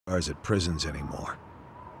stars at prisons anymore.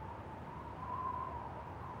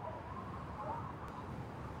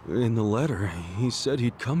 In the letter, he said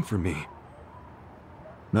he'd come for me.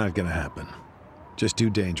 Not gonna happen. Just too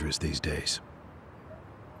dangerous these days.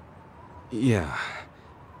 Yeah.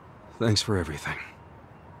 Thanks for everything.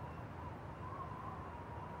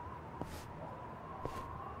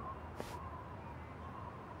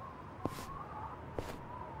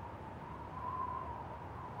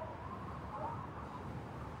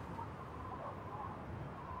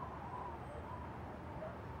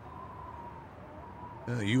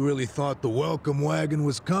 You really thought the welcome wagon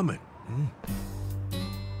was coming, hmm?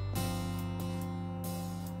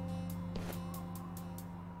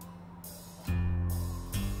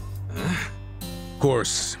 Of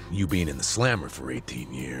course, you being in the slammer for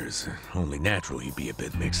 18 years, only natural you'd be a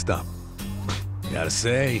bit mixed up. Gotta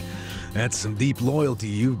say, that's some deep loyalty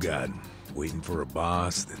you've got, waiting for a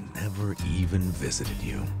boss that never even visited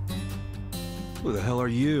you. Who the hell are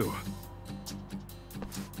you?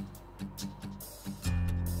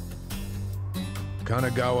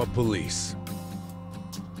 Kanagawa Police.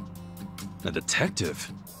 A detective?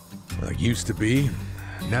 Used to be.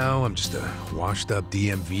 Now I'm just a washed-up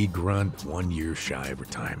DMV grunt 1 year shy of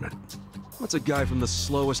retirement. What's a guy from the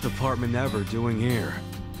slowest department ever doing here?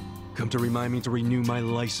 Come to remind me to renew my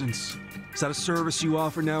license? Is that a service you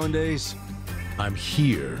offer nowadays? I'm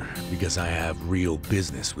here because I have real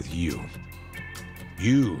business with you.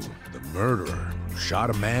 You, the murderer, who shot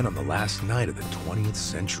a man on the last night of the 20th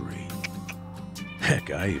century.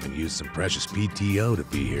 Heck, I even used some precious PTO to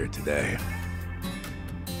be here today.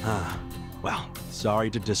 Ah, well,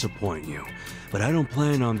 sorry to disappoint you, but I don't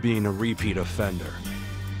plan on being a repeat offender.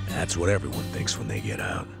 That's what everyone thinks when they get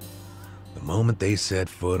out. The moment they set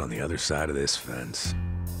foot on the other side of this fence.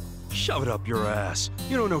 Shove it up your ass.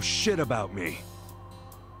 You don't know shit about me.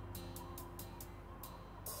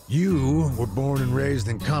 You were born and raised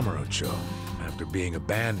in Kamurocho, after being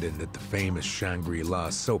abandoned at the famous Shangri-La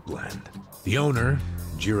soapland. The owner,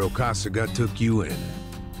 Ichiban Kasuga, took you in.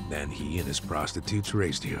 Then he and his prostitutes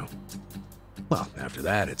raised you. Well, after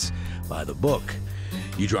that, it's by the book.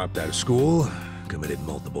 You dropped out of school, committed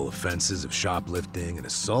multiple offenses of shoplifting and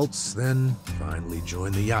assaults, then finally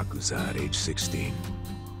joined the Yakuza at age 16.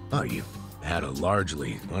 Oh, you had a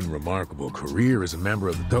largely unremarkable career as a member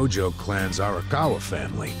of the Tojo clan's Arakawa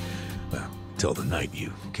family. Well, till the night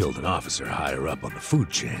you killed an officer higher up on the food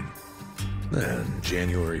chain. Then,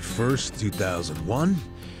 January 1st, 2001,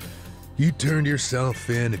 you turned yourself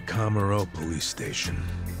in at Kamuro Police Station.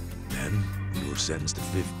 Then, you were sentenced to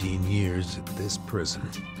 15 years at this prison.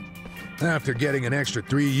 After getting an extra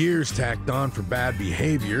 3 years tacked on for bad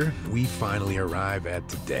behavior, we finally arrive at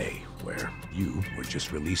today, where you were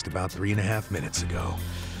just released about 3.5 minutes ago.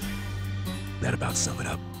 That about sum it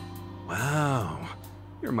up. Wow,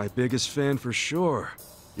 you're my biggest fan for sure.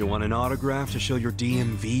 You want an autograph to show your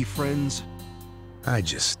DMV friends? I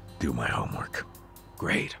just do my homework.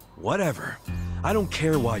 Great, whatever. I don't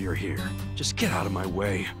care why you're here. Just get out of my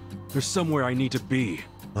way. There's somewhere I need to be.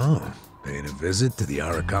 Oh, paying a visit to the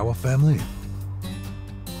Arakawa family?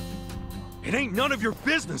 It ain't none of your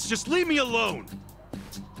business, just leave me alone!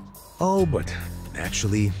 Oh, but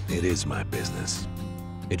actually, it is my business.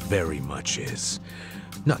 It very much is.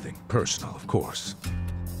 Nothing personal, of course.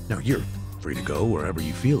 Now, you're free to go wherever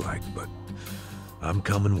you feel like, but I'm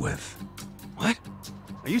coming with. What?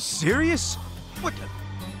 Are you serious? What?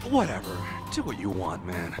 Whatever. Do what you want,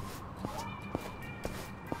 man.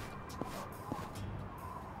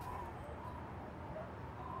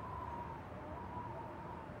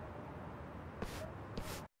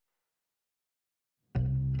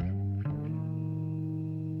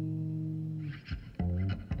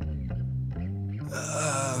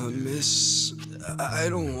 Miss, I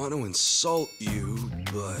don't want to insult you,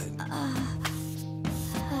 but...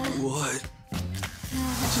 What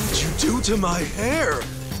did you do to my hair?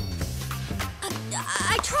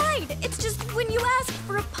 I tried. It's just when you asked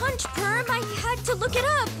for a punch perm, I had to look it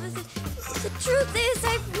up. The truth is,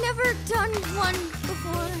 I've never done one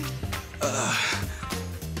before.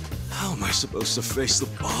 How am I supposed to face the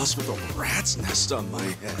boss with a rat's nest on my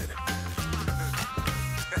head?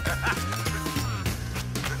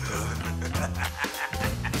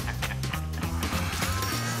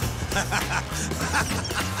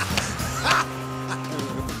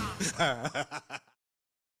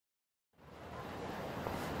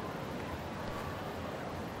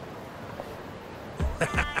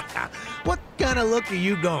 What kind of look are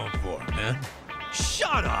you going for, man?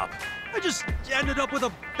 Shut up! I just ended up with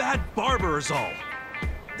a bad barber is all.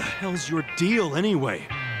 The hell's your deal anyway?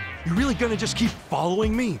 You really gonna just keep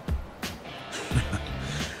following me?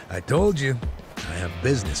 I told you, I have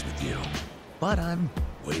business with you. But I'm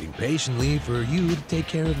waiting patiently for you to take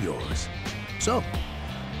care of yours. So,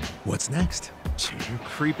 what's next? You're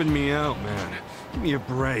creeping me out, man. Give me a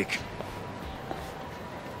break.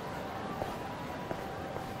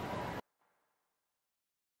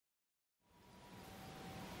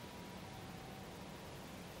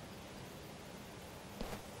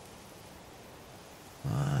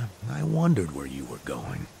 I wondered where you were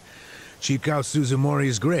going. Chikao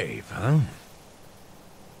Suzumori's grave, huh?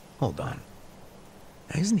 Hold on.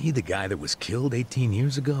 Isn't he the guy that was killed 18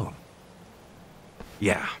 years ago?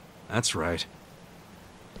 Yeah, that's right.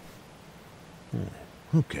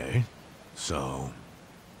 Okay. So,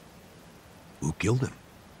 who killed him?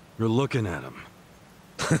 You're looking at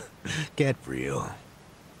him. Get real.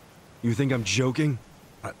 You think I'm joking?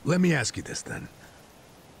 Let me ask you this then.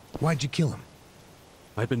 Why'd you kill him?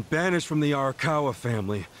 I've been banished from the Arakawa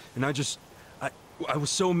family, and I was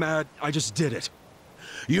so mad, I just did it.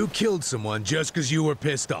 You killed someone just because you were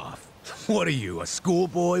pissed off. What are you, a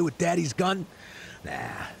schoolboy with daddy's gun?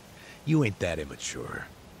 Nah, you ain't that immature.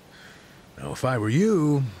 Now, if I were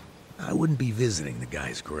you, I wouldn't be visiting the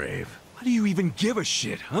guy's grave. Why do you even give a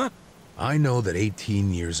shit, huh? I know that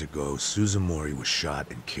 18 years ago, Suzumori was shot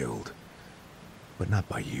and killed. But not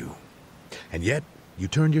by you. And yet, you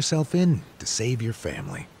turned yourself in to save your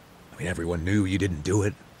family. I mean, everyone knew you didn't do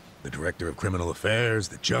it. The director of criminal affairs,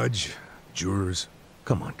 the judge, jurors.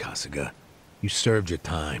 Come on, Kasuga. You served your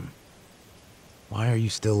time. Why are you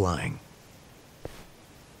still lying?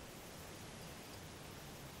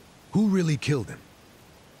 Who really killed him?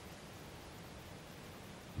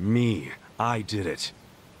 Me. I did it.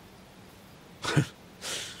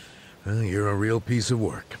 Well, you're a real piece of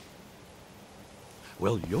work.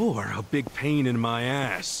 Well, you're a big pain in my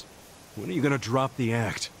ass. When are you gonna drop the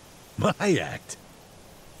act? My act?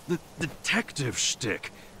 The detective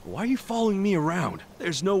shtick. Why are you following me around?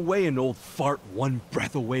 There's no way an old fart one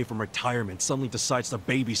breath away from retirement suddenly decides to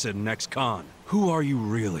babysit an ex-con. Who are you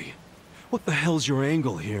really? What the hell's your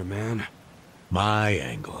angle here, man? My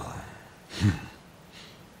angle.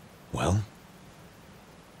 Well?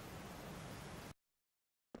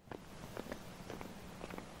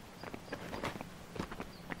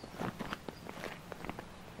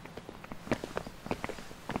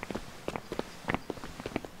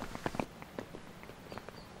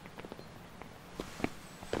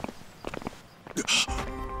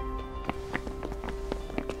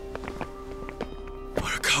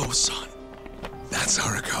 Arakawa-san. That's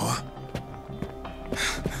Arakawa.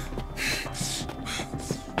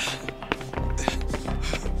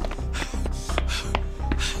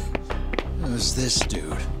 Who's this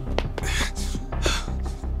dude?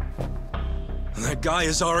 That guy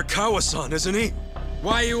is Arakawa-san, isn't he?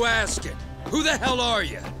 Why you asking? Who the hell are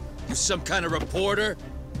you? You some kind of reporter?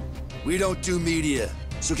 We don't do media,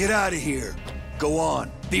 so get out of here. Go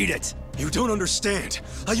on, beat it. You don't understand.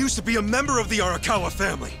 I used to be a member of the Arakawa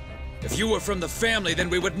family. If you were from the family, then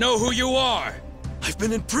we would know who you are. I've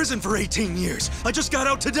been in prison for 18 years. I just got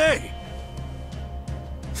out today.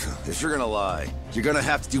 If you're gonna lie, you're gonna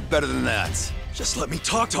have to do better than that. Just let me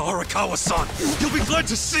talk to Arakawa-san. He'll be glad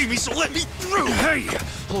to see me, so let me through. Hey!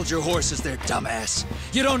 Hold your horses there, dumbass.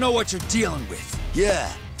 You don't know what you're dealing with.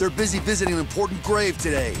 Yeah, they're busy visiting an important grave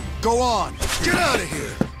today. Go on, get out of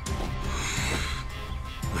here.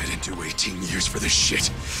 I didn't do 18 years for this shit.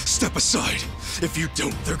 Step aside. If you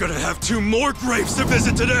don't, they're gonna have 2 more graves to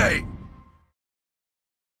visit today.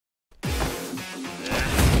 And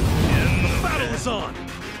the battle is on.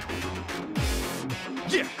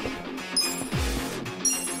 Yeah.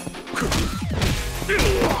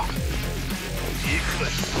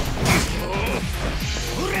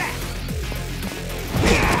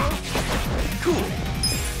 Cool.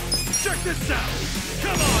 Check this out.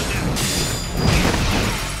 Come on now.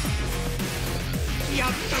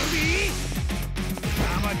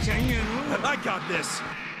 I got this.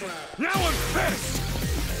 Now I'm pissed.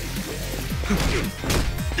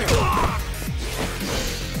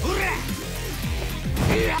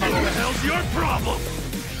 What the hell's your problem?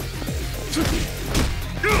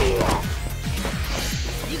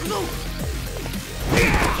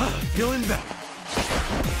 Feeling better.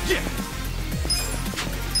 Yeah.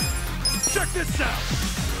 Check this out.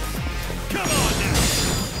 Come on now.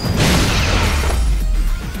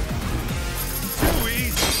 Too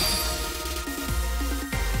easy.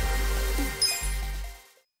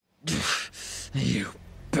 You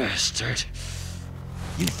bastard.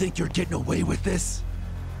 You think you're getting away with this?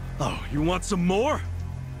 Oh, you want some more?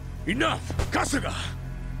 Enough! Kasuga!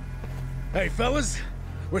 Hey, fellas,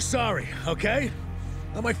 we're sorry, okay?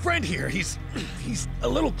 Now, my friend here, he's a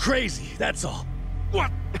little crazy, that's all.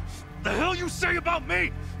 What? The hell you say about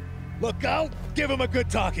me? Look, I'll give him a good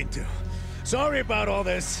talking to. Sorry about all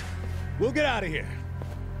this. We'll get out of here.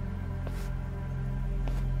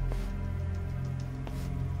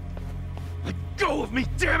 Let go of me,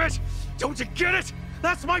 damn it! Don't you get it?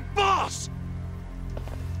 That's my boss!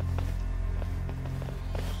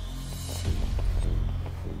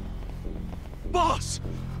 Boss!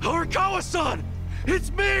 Arakawa-san!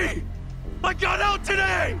 It's me! I got out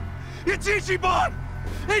today! It's Ichiban!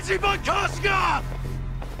 Ichiban Kasuga!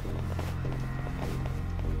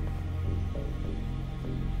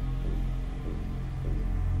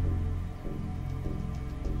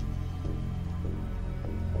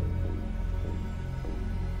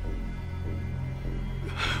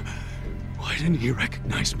 Why didn't he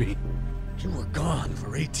recognize me? You were gone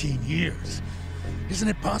for 18 years. Isn't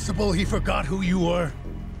it possible he forgot who you were?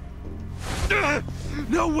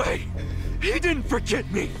 No way! He didn't forget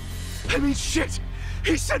me! I mean, shit!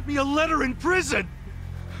 He sent me a letter in prison!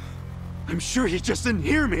 I'm sure he just didn't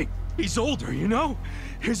hear me. He's older, you know?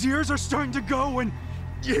 His ears are starting to go, and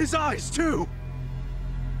his eyes, too.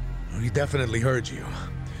 He definitely heard you.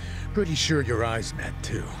 Pretty sure your eyes met,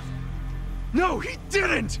 too. No, he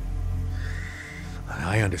didn't!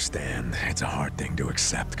 I understand. It's a hard thing to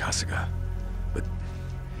accept, Kasuga. But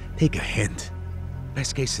take a hint.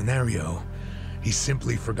 Best case scenario, he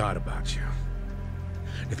simply forgot about you.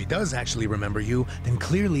 If he does actually remember you, then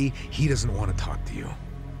clearly he doesn't want to talk to you.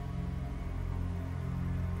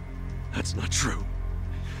 That's not true.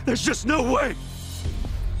 There's just no way!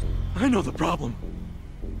 I know the problem.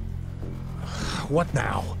 What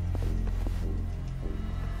now?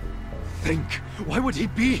 Think. Why would he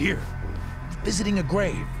be here? Visiting a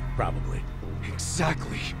grave, probably.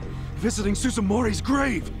 Exactly. Visiting Suzumori's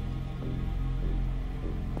grave.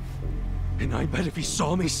 And I bet if he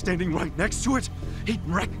saw me standing right next to it, he'd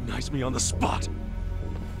recognize me on the spot.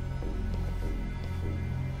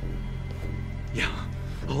 Yeah,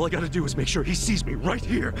 all I gotta do is make sure he sees me right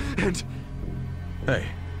here, and... Hey,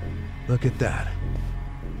 look at that.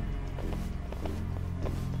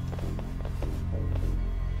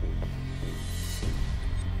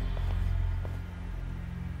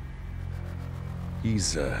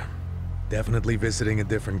 He's, definitely visiting a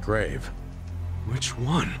different grave. Which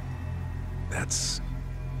one? That's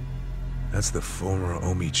the former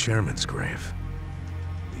Omi chairman's grave.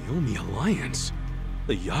 The Omi Alliance?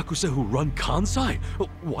 The Yakuza who run Kansai?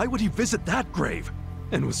 Why would he visit that grave?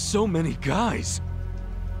 And with so many guys?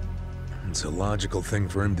 It's a logical thing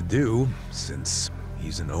for him to do, since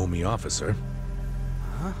he's an Omi officer.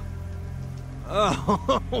 Huh?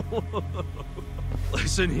 Oh.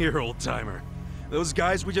 Listen here, old-timer. Those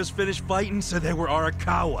guys we just finished fighting said they were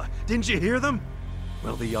Arakawa. Didn't you hear them?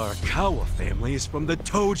 Well, the Arakawa family is from the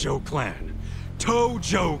Tojo clan.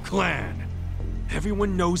 Tojo clan!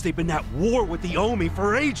 Everyone knows they've been at war with the Omi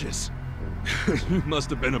for ages. You must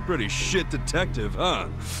have been a pretty shit detective, huh?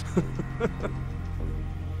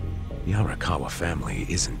 The Arakawa family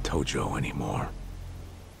isn't Tojo anymore.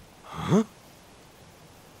 Huh?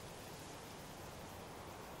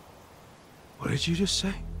 What did you just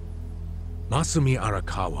say? Masumi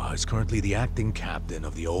Arakawa is currently the acting captain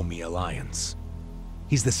of the Omi Alliance.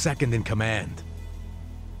 He's the second in command.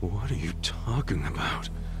 What are you talking about?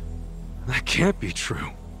 That can't be true.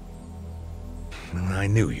 I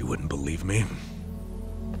knew you wouldn't believe me.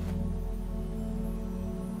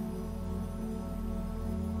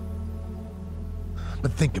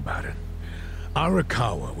 But think about it.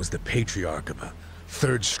 Arakawa was the patriarch of a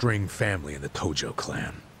third-string family in the Tojo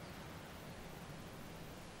clan.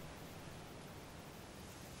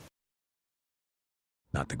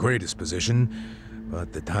 Not the greatest position,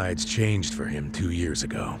 but the tides changed for him 2 years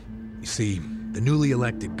ago. You see, the newly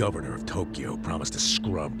elected governor of Tokyo promised to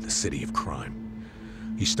scrub the city of crime.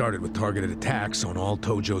 He started with targeted attacks on all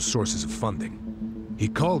Tojo's sources of funding. He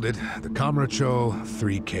called it the Kamurocho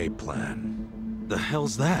 3K Plan. The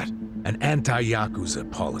hell's that? An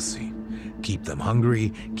anti-Yakuza policy. Keep them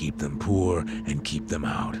hungry, keep them poor, and keep them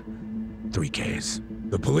out. 3Ks.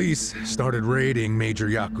 The police started raiding major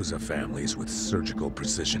Yakuza families with surgical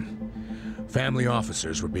precision. Family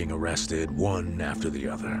officers were being arrested one after the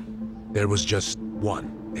other. There was just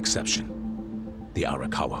one exception. The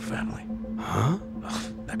Arakawa family. Huh?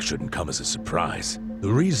 That shouldn't come as a surprise.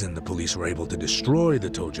 The reason the police were able to destroy the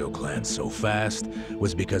Tojo clan so fast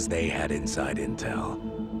was because they had inside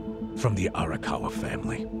intel from the Arakawa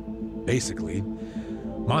family. Basically,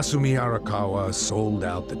 Masumi Arakawa sold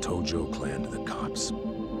out the Tojo clan to the cops.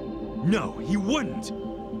 No, he wouldn't!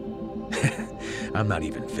 I'm not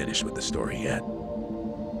even finished with the story yet.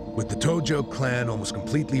 With the Tojo clan almost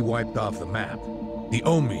completely wiped off the map, The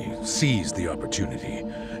Omi seized the opportunity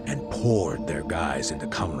and poured their guys into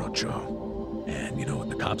Kamurocho. And you know what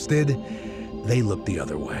the cops did? They looked the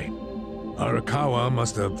other way. Arakawa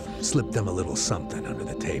must have slipped them a little something under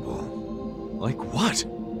the table. Like what?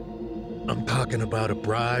 I'm talking about a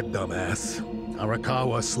bribe, dumbass.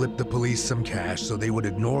 Arakawa slipped the police some cash so they would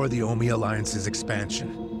ignore the Omi Alliance's expansion.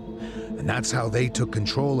 And that's how they took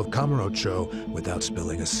control of Kamurocho without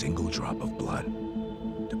spilling a single drop of blood.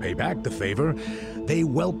 To pay back the favor, they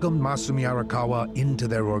welcomed Masumi Arakawa into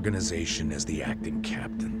their organization as the acting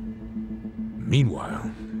captain. Meanwhile,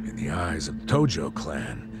 in the eyes of the Tojo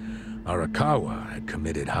clan, Arakawa had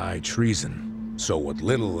committed high treason, so what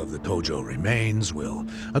little of the Tojo remains will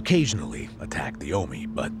occasionally attack the Omi,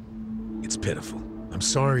 but it's pitiful. I'm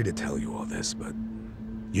sorry to tell you all this, but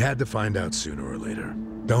you had to find out sooner or later.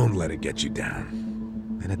 Don't let it get you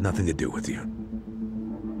down. It had nothing to do with you.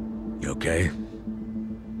 You okay?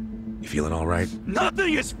 You feeling all right?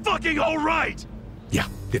 Nothing is fucking all right! Yeah,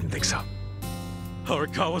 didn't think so.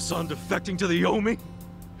 Arakawa-san defecting to the Omi?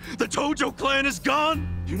 The Tojo clan is gone?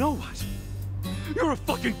 You know what? You're a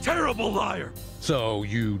fucking terrible liar! So,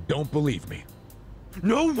 you don't believe me?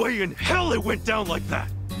 No way in hell it went down like that!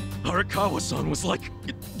 Arakawa-san was like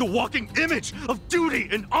the walking image of duty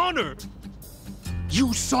and honor!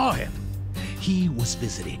 You saw him! He was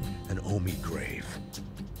visiting an Omi grave.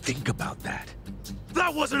 Think about that.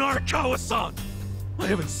 That wasn't Arakawa-san! I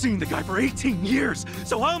haven't seen the guy for 18 years,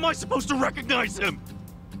 so how am I supposed to recognize him?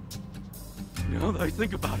 Now that I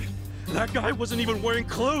think about it, that guy wasn't even wearing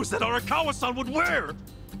clothes that Arakawa-san would wear!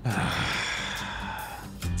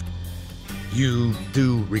 You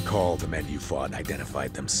do recall the men you fought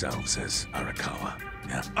identified themselves as Arakawa,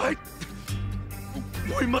 yeah?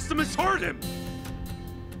 We must have misheard him!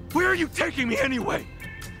 Where are you taking me anyway?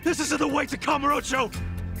 This isn't the way to Kamurocho!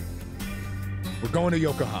 We're going to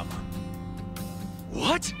Yokohama.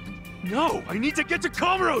 What? No, I need to get to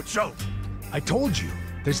Kamurocho! I told you,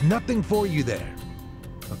 there's nothing for you there.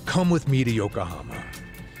 Now come with me to Yokohama.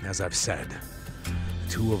 As I've said, the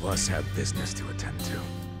two of us have business to attend to.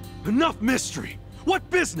 Enough mystery! What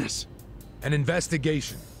business? An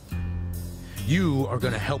investigation. You are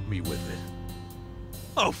gonna help me with it.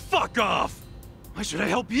 Oh, fuck off! Why should I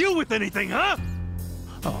help you with anything, huh?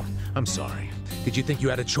 Oh, I'm sorry. Did you think you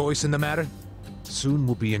had a choice in the matter? Soon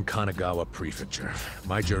we'll be in Kanagawa Prefecture,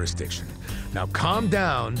 my jurisdiction. Now calm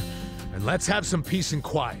down, and let's have some peace and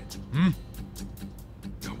quiet, hmm?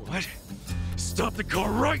 What? Stop the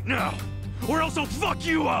car right now, or else I'll fuck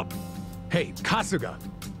you up! Hey, Kasuga!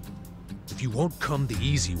 If you won't come the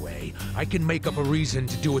easy way, I can make up a reason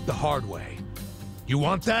to do it the hard way. You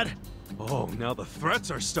want that? Oh, now the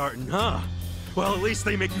threats are starting, huh? Well, at least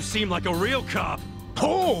they make you seem like a real cop.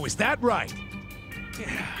 Oh, is that right?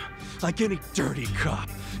 Yeah, like any dirty cop,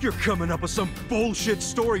 you're coming up with some bullshit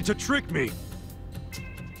story to trick me.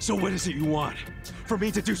 So what is it you want? For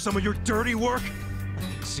me to do some of your dirty work?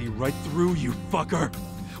 I can see right through you, fucker.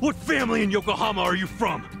 What family in Yokohama are you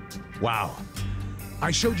from? Wow. I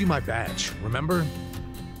showed you my badge, remember?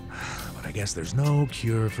 But I guess there's no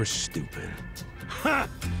cure for stupid. Ha!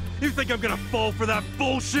 You think I'm gonna fall for that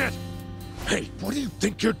bullshit? Hey, what do you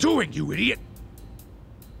think you're doing, you idiot?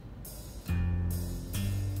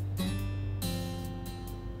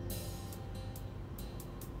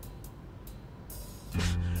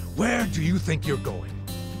 Where do you think you're going?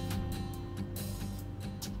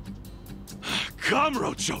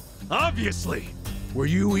 Kamurocho, obviously! Were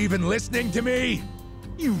you even listening to me?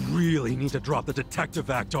 You really need to drop the detective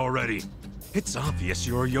act already. It's obvious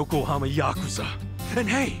you're a Yokohama Yakuza. And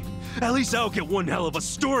hey, at least I'll get one hell of a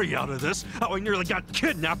story out of this, how I nearly got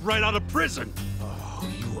kidnapped right out of prison. Oh,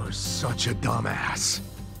 you are such a dumbass.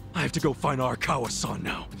 I have to go find Arakawa-san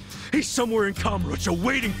now. He's somewhere in Kamurocho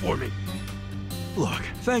waiting for me. Look,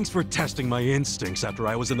 thanks for testing my instincts after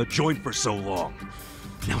I was in the joint for so long.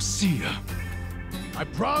 Now see ya. I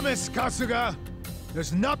promise, Kasuga!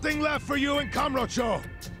 There's nothing left for you in Kamurocho!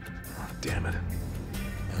 Oh, damn it.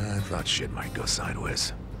 I thought shit might go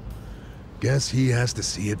sideways. Guess he has to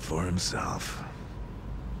see it for himself.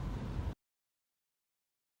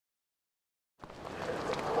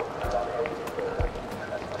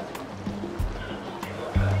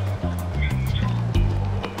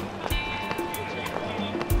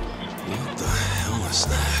 What the hell is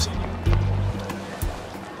that?